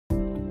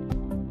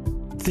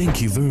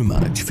Thank you very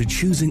much for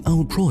choosing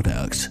our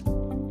products.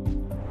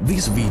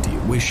 This video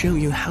will show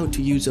you how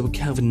to use our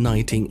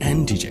COVID-19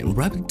 antigen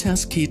rapid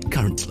test kit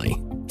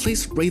currently.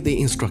 Please read the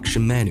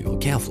instruction manual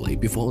carefully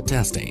before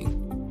testing.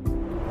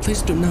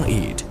 Please do not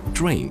eat,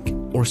 drink,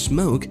 or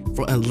smoke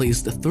for at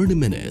least 30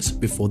 minutes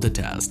before the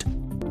test.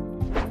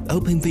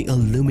 Open the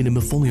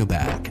aluminum foil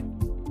bag.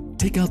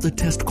 Take out the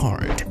test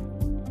card.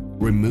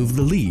 Remove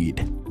the lid.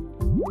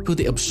 Put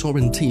the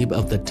absorbent tip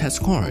of the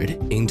test card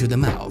into the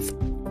mouth.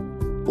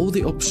 Or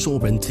the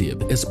absorbent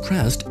tip is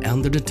pressed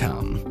under the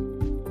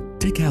tongue.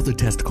 Take out the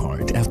test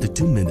card after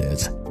 2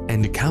 minutes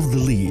and cover the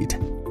lid.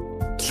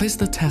 Place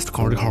the test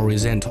card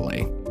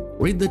horizontally.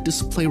 Read the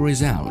display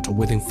result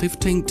within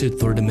 15 to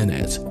 30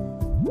 minutes.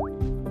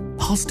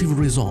 Positive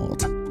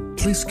result.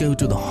 Please go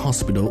to the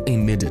hospital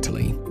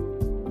immediately.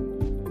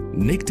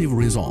 Negative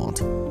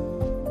result.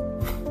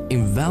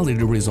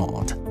 Invalid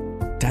result.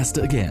 Test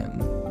again.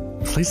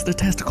 Place the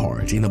test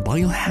card in the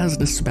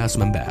biohazard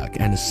specimen bag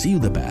and seal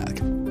the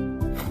bag.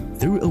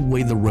 Throw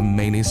away the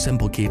remaining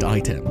sample kit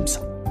items.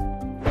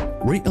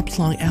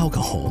 Reapply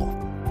alcohol